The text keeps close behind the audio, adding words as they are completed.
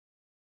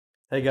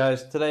Hey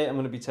guys, today I'm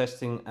going to be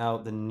testing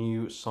out the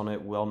new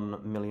Sonnet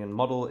 1 million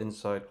model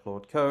inside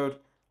Claude Code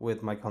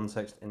with my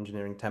context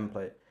engineering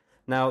template.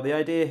 Now, the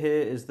idea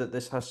here is that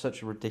this has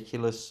such a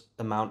ridiculous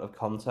amount of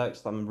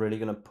context, I'm really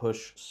going to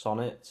push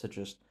Sonnet to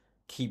just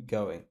keep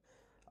going.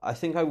 I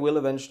think I will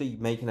eventually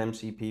make an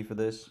MCP for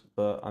this,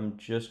 but I'm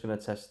just going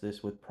to test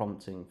this with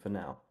prompting for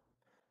now.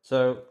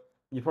 So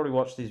you've probably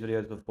watched these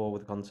videos before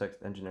with the context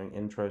engineering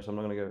intro, so I'm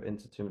not going to go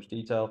into too much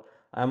detail.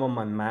 I'm on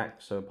my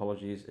Mac, so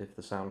apologies if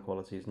the sound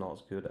quality is not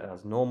as good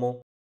as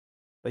normal.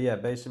 But yeah,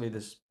 basically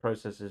this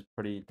process is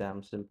pretty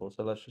damn simple.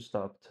 So let's just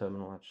start the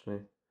terminal actually.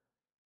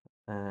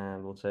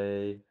 And we'll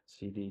say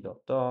cd dot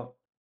dot,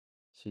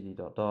 cd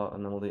dot dot,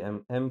 and then we'll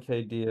do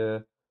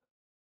mkdir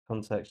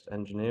context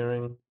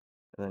engineering,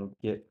 and then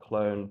git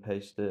clone,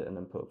 paste it, and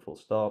then put a full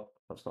stop.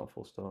 That's not a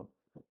full stop.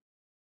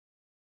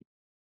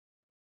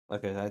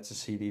 Okay, that's a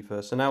CD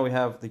first. So now we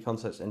have the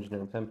context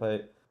engineering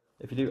template.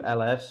 If you do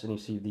ls and you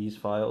see these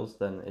files,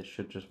 then it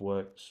should just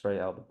work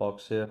straight out the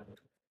box here.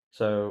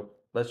 So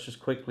let's just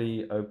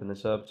quickly open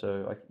this up.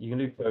 So you can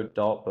do code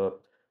dot, but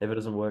if it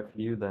doesn't work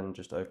for you, then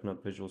just open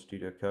up Visual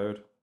Studio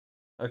Code.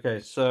 Okay,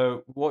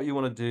 so what you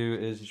want to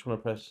do is you just want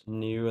to press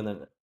new and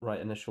then write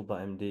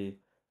initial.md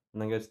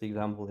and then go to the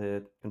example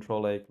here,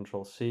 Control A,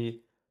 Control C,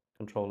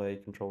 Control A,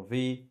 Control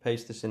V,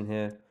 paste this in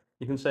here.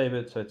 You can save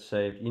it so it's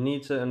saved. You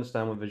need to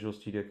understand with Visual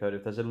Studio Code,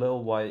 if there's a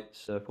little white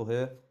circle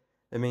here,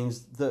 it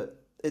means that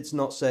it's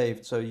not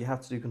saved. So you have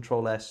to do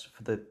Control S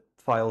for the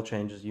file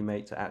changes you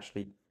make to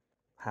actually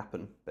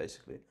happen,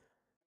 basically.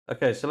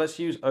 Okay, so let's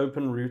use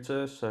Open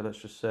Router. So let's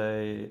just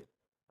say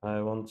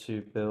I want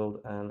to build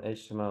an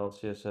HTML,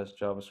 CSS,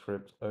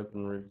 JavaScript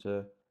Open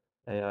Router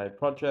AI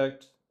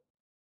project.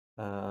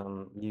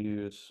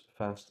 Use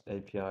Fast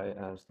API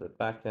as the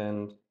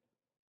backend.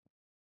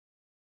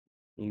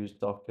 Use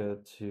Docker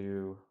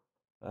to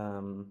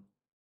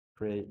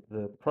create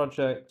the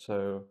project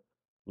so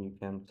you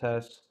can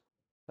test.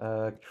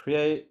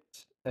 Create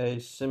a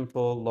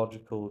simple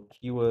logical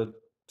keyword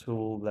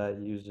tool that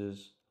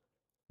uses,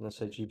 let's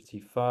say,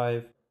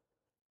 GPT-5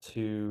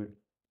 to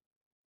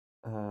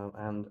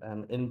and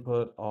an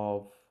input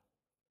of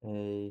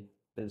a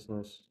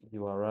business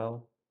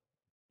URL.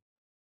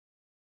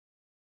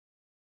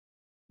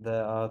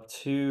 There are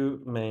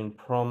two main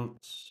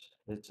prompts.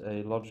 It's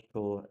a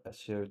logical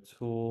SEO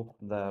tool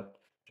that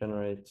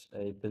generates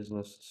a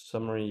business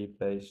summary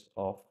based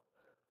off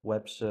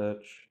web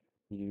search.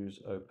 Use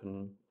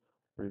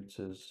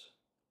OpenRouter's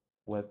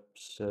web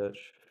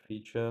search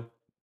feature,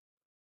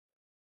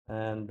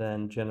 and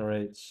then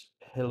generates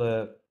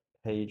pillar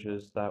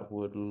pages that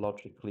would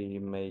logically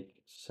make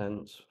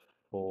sense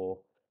for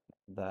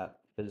that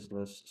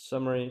business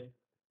summary,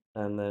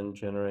 and then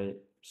generate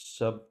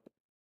sub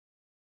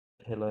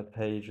pillar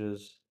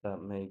pages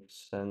that make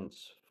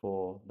sense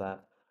for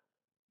that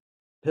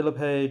pillar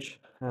page,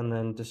 and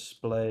then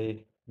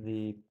display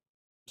the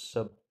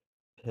sub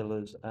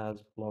pillars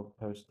as blog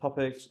post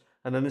topics.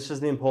 And then this is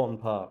the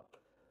important part.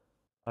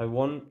 I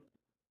want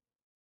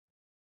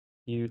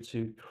you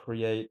to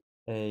create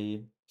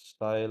a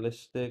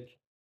stylistic,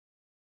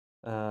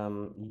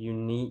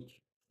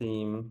 unique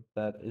theme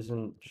that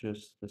isn't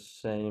just the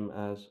same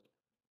as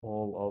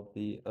all of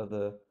the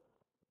other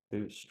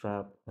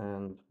bootstrap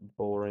and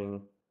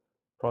boring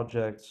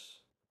projects,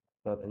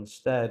 but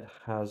instead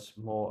has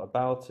more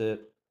about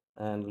it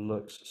and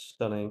looks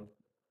stunning.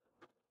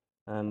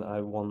 And I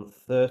want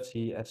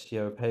 30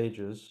 SEO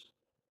pages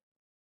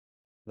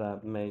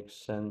that make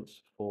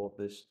sense for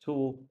this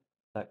tool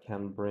that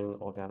can bring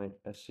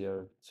organic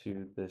SEO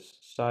to this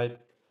site.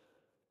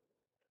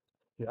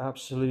 You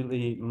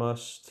absolutely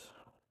must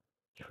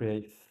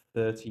create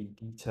 30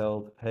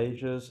 detailed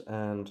pages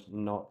and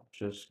not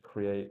just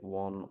create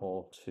one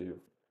or two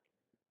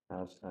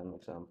as an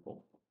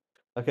example.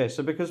 Okay,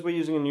 so because we're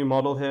using a new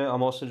model here,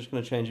 I'm also just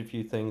going to change a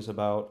few things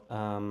about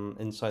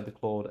inside the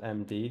Claude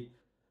MD.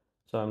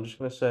 So I'm just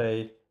going to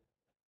say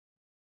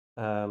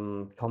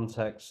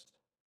context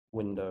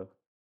window,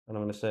 and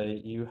I'm going to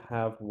say you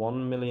have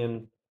 1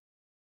 million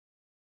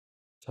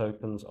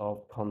tokens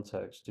of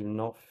context. Do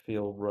not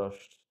feel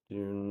rushed. Do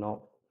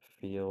not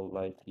feel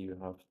like you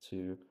have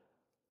to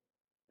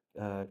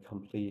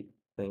complete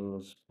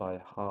things by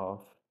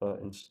half,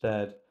 but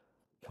instead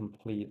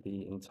complete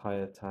the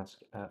entire task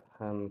at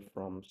hand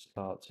from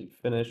start to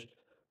finish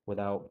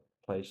without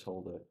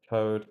placeholder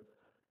code,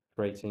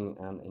 creating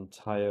an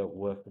entire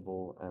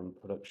workable and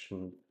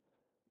production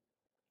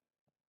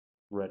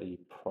ready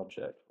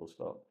project. Full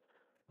stop.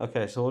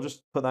 Okay, so we'll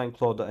just put that in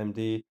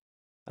Claude.md,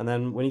 and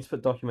then we need to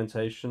put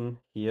documentation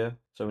here.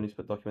 So we need to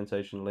put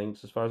documentation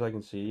links. As far as I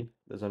can see,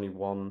 there's only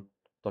one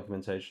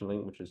documentation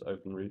link, which is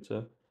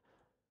OpenRouter.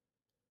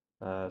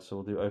 So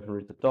we'll do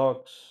OpenRouter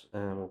docs,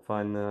 and we'll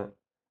find that.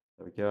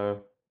 There we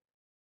go.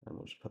 And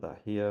we'll just put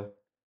that here.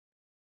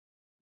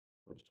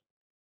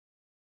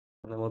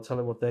 And then we'll tell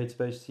it what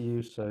database to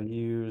use. So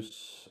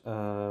use,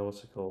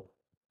 what's it called?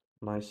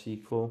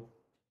 MySQL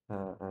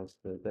as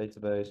the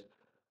database.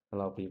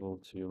 Allow people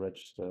to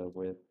register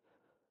with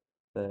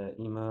their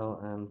email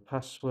and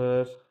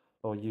password.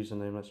 or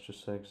username, let's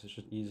just say, because it's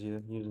just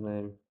easier.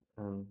 Username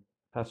and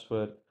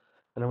password.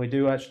 And then we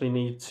do actually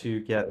need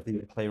to get the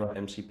Playwright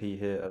MCP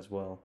here as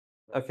well.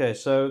 Okay,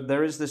 so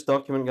there is this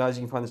document, guys.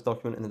 You can find this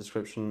document in the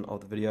description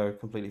of the video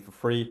completely for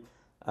free.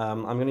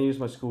 I'm going to use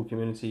my Skool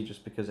community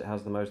just because it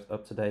has the most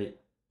up-to-date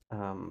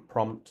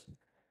prompt.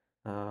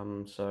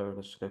 So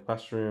let's just go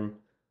classroom.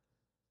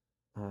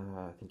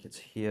 I think it's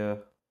here.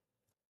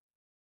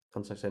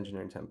 Context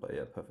engineering template,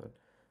 yeah, perfect.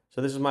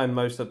 So this is my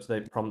most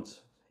up-to-date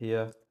prompt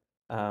here.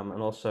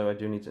 And also I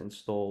do need to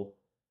install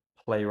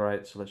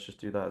Playwright, so let's just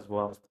do that as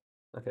well.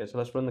 Okay, so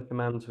let's run the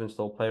command to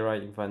install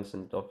Playwright. You can find this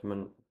in the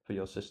document for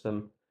your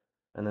system.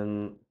 And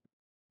then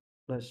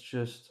let's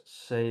just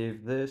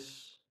save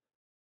this.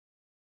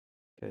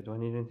 Okay, do I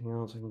need anything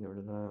else? I can get rid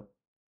of that.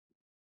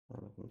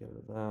 And I can get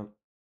rid of that.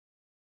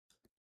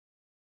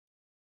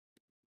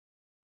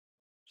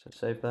 So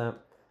save that.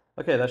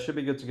 Okay, that should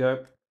be good to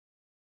go.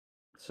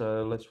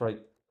 So let's write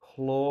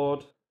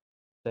Claude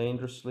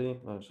dangerously.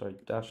 Oh, sorry,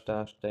 dash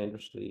dash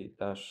dangerously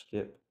dash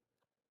skip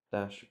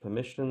dash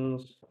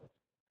permissions.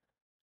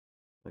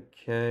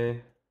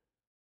 Okay,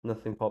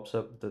 nothing pops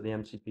up that the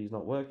MCP is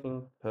not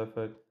working.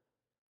 Perfect.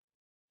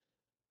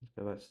 Let's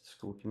go back to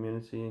the Skool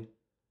community.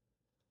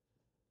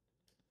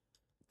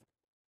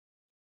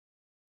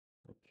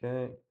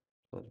 Okay,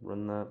 let's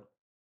run that.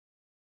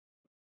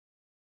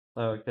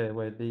 Okay,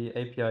 wait, the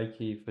API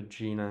key for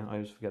Gina, I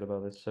always forget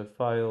about this. So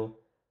file,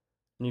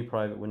 new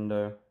private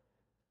window.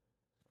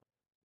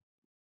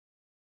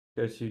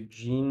 Go to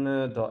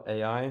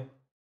Gina.ai.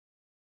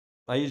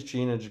 I use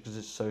Gina just because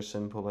it's so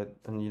simple, like,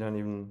 and you don't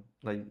even,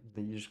 like,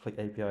 you just click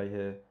API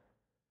here,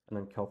 and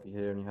then copy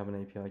here, and you have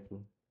an API key.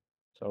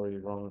 Sorry,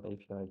 wrong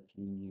API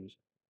key used.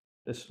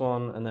 This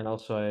one, and then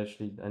also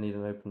I need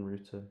an open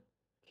router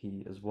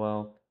key as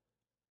well.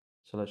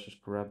 So let's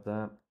just grab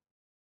that.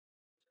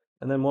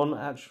 And then one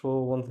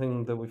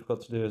thing that we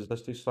forgot to do is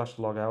let's do slash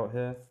log out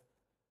here,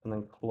 and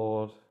then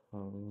Claude.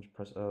 Oh, let me just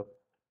press it up.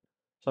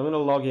 So I'm going to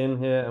log in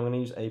here. I'm going to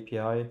use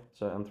API,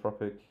 so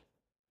Anthropic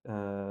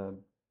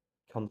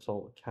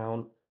console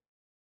account.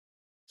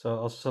 So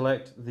I'll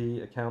select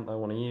the account I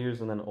want to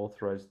use and then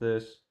authorize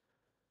this.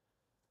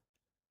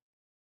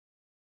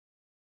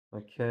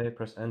 Okay,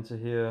 press enter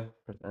here,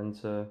 press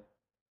enter.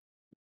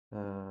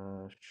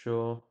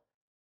 Sure.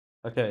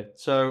 Okay,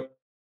 so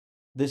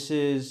this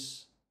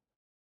is,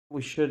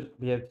 we should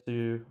be able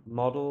to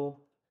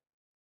model,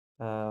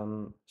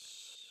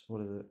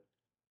 what is it?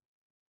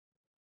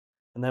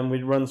 And then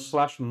we run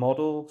slash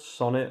model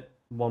sonnet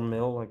 1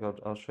 mil. Like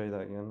I'll show you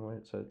that again.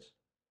 Wait, so it's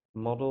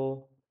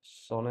model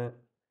sonnet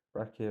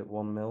bracket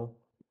 1 mil.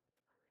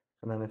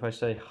 And then if I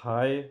say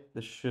hi,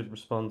 this should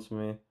respond to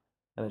me,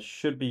 and it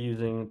should be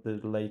using the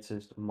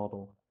latest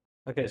model.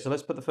 Okay, so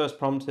let's put the first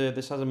prompt here.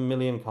 This has 1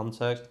 million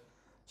context.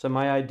 So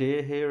my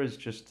idea here is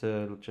just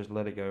to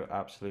let it go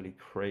absolutely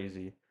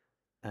crazy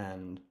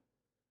and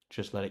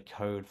just let it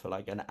code for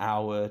like an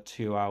hour,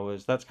 2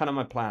 hours. That's kind of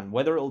my plan.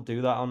 Whether it'll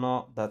do that or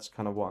not, that's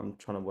kind of what I'm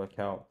trying to work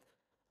out.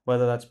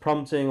 Whether that's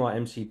prompting or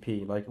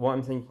MCP. Like what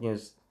I'm thinking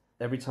is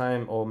every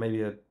time, or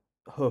maybe a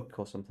hook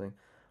or something,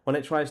 when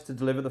it tries to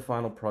deliver the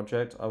final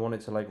project, I want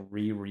it to like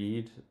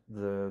reread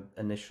the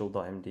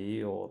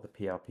initial.md or the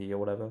PRP or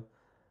whatever,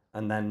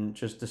 and then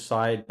just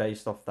decide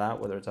based off that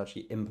whether it's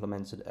actually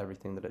implemented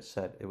everything that it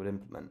said it would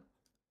implement.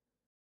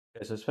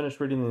 Okay, so it's finished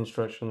reading the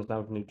instructions.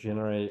 Now we can do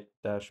generate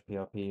dash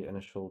PRP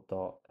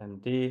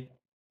initial.md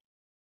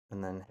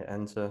and then hit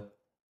enter.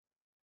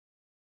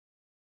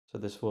 So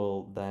this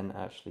will then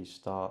actually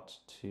start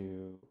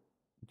to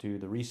do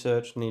the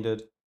research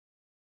needed.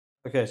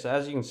 Okay, so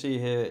as you can see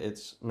here,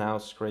 it's now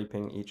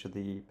scraping each of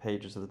the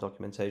pages of the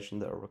documentation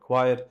that are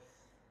required.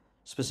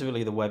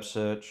 Specifically, the web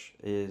search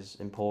is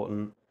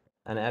important,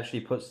 and it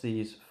actually puts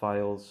these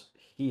files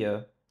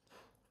here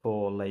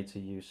for later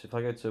use. If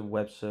I go to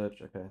web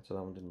search, okay, so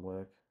that one didn't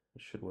work.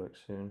 It should work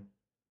soon.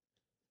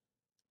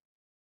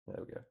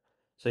 There we go.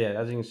 So yeah,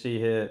 as you can see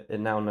here, it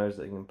now knows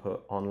that you can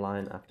put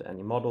online after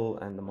any model,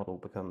 and the model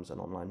becomes an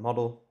online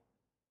model.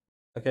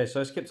 Okay, so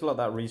I skipped a lot of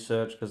that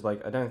research because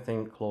like I don't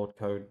think Claude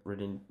Code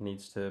really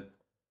needs to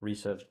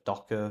research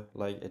Docker.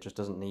 Like it just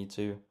doesn't need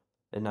to.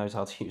 It knows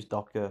how to use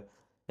Docker.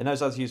 It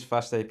knows how to use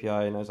Fast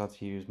API. It knows how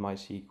to use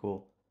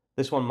MySQL.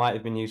 This one might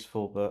have been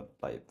useful, but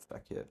like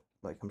fuck it.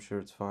 Like I'm sure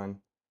it's fine.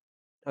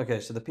 Okay,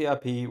 so the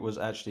PRP was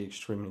actually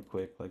extremely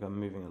quick. Like I'm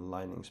moving at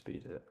lightning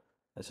speed here.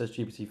 It says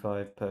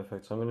GPT-5,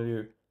 perfect. So I'm gonna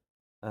do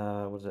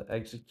what is it?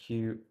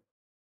 Execute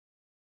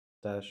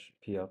dash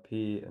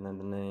PRP, and then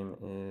the name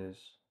is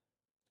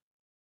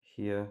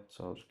here.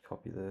 So I'll just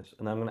copy this,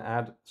 and I'm gonna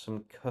add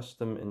some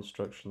custom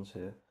instructions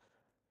here,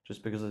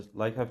 just because it's,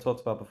 like I've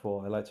talked about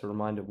before, I like to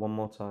remind it one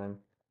more time.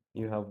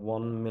 You have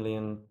 1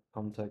 million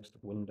context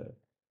window.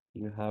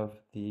 You have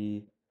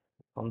the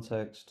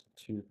context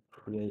to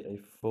create a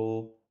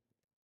full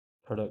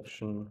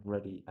production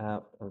ready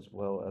app as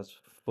well as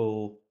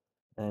full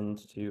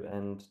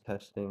end-to-end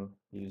testing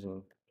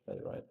using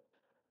Playwright.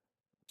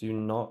 Do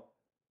not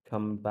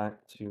come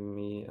back to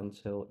me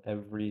until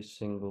every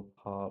single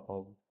part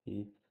of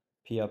the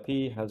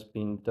PRP has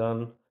been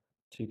done.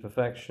 to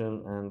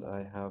perfection, and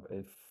I have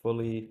a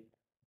fully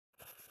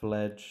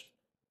fledged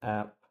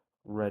app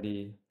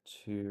ready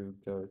to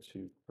go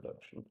to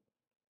production.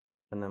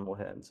 And then we'll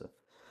hit enter.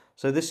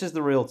 So this is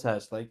the real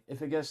test. Like,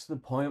 if it gets to the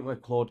point where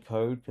Claude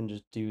Code can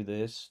just do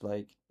this,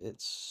 like,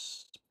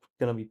 it's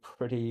gonna be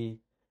pretty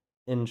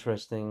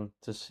interesting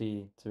to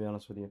see, to be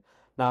honest with you.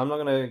 Now, I'm not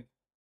gonna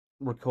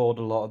record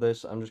a lot of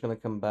this. I'm just gonna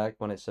come back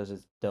when it says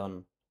it's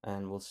done,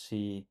 and we'll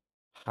see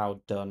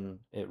how done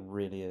it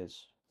really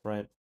is,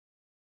 right?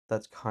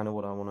 That's kind of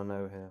what I want to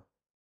know here.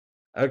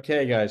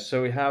 Okay, guys,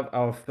 so we have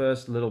our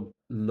first little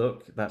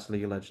look. That's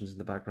League of Legends in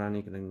the background.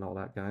 You can ignore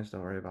that, guys.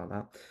 Don't worry about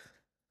that.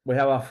 We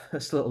have our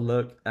first little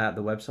look at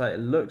the website.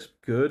 It looks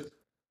good.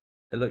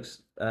 It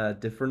looks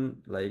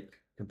different, like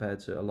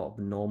compared to a lot of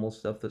the normal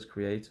stuff that's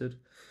created.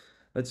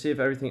 Let's see if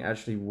everything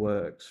actually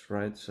works,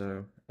 right?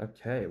 So,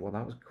 okay, well,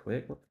 that was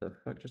quick. What the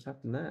fuck just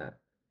happened there?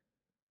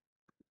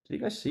 Did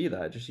you guys see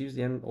that? Just use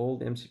all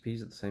the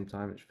MCPs at the same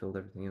time. It just filled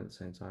everything in at the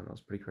same time. That was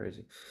pretty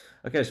crazy.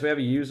 Okay, so we have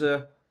a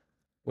user.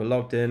 We're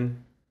logged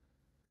in.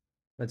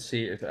 Let's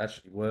see if it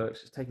actually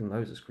works. It's taking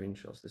loads of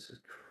screenshots. This is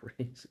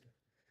crazy.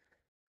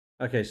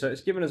 Okay, so it's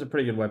given us a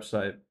pretty good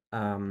website,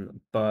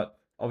 but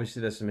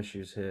obviously there's some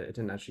issues here. It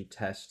didn't actually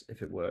test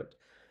if it worked,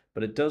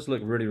 but it does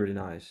look really, really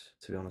nice,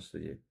 to be honest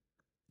with you.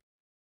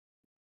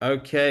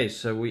 Okay,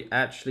 so we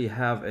actually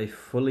have a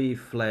fully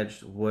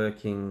fledged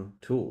working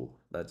tool.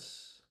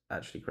 That's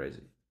actually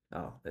crazy.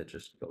 Oh, it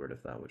just got rid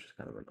of that, which is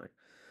kind of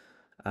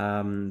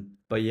annoying.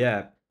 But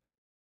yeah,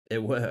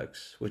 it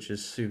works, which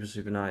is super,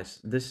 super nice.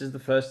 This is the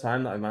first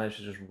time that I managed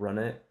to just run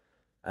it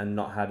and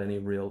not had any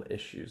real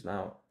issues.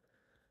 Now,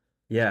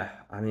 yeah,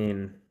 I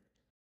mean,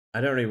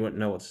 I don't really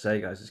know what to say,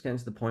 guys. It's getting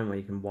to the point where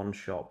you can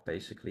one-shot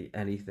basically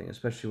anything,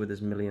 especially with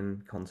this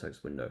million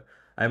context window.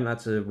 I haven't had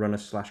to run a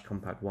slash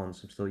compact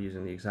once. I'm still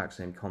using the exact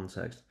same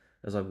context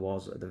as I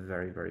was at the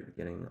very, very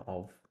beginning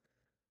of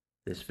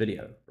this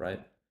video,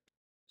 right?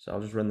 So I'll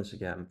just run this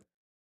again.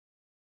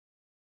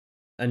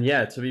 And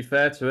yeah, to be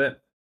fair to it,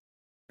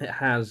 it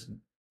has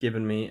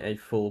given me a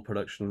full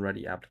production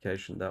ready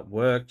application that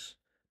works.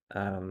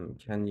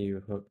 Can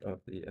you hook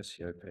up the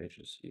SEO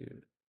pages?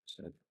 You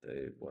said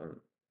they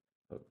weren't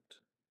hooked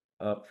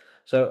up.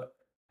 So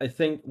I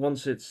think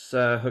once it's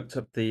hooked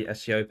up the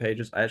SEO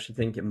pages, I actually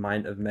think it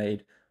might have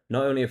made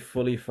not only a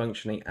fully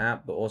functioning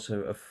app, but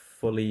also a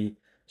fully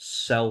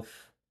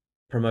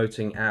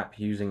self-promoting app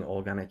using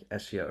organic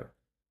SEO.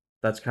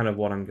 That's kind of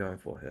what I'm going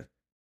for here.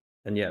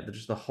 And yeah,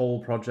 just the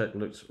whole project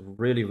looks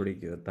really, really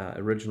good. That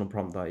original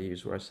prompt that I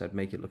used where I said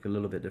make it look a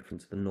little bit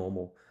different to the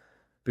normal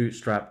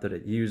bootstrap that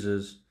it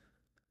uses,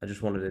 I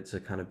just wanted it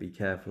to kind of be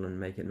careful and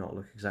make it not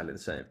look exactly the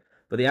same.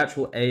 But the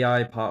actual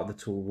AI part of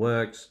the tool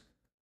works.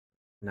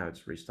 Now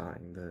it's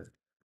restarting the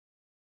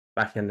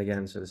back end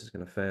again, so this is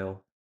going to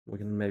fail. We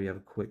can maybe have a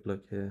quick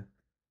look here.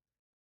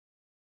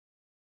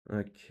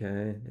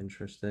 Okay,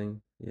 interesting.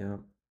 Yeah.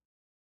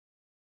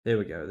 Here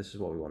we go. This is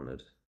what we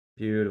wanted.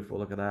 Beautiful.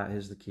 Look at that.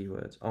 Here's the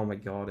keywords. Oh my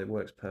God, it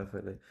works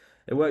perfectly.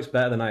 It works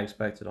better than I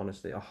expected,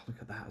 honestly. Oh,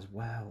 look at that as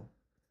well.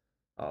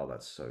 Oh,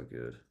 that's so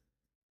good.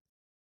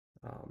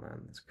 Oh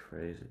man, that's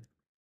crazy.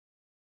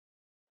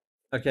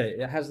 Okay,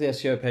 it has the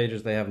SEO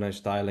pages. They have no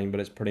styling,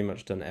 but it's pretty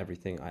much done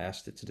everything I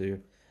asked it to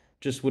do.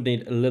 Just would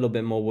need a little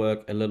bit more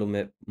work, a little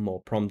bit more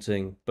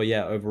prompting. But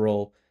yeah,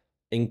 overall,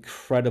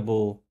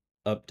 incredible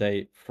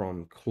update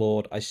from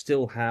Claude. I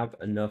still have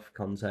enough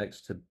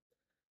context to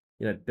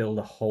build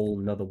a whole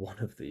another one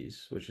of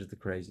these, which is the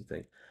crazy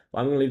thing. But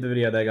I'm going to leave the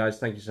video there, guys.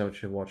 Thank you so much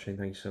for watching.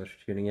 Thank you so much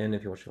for tuning in.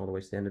 If you're watching all the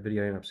way to the end of the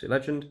video, you're an absolute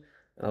legend.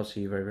 And I'll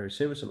see you very, very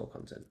soon with some more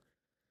content.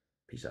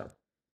 Peace out.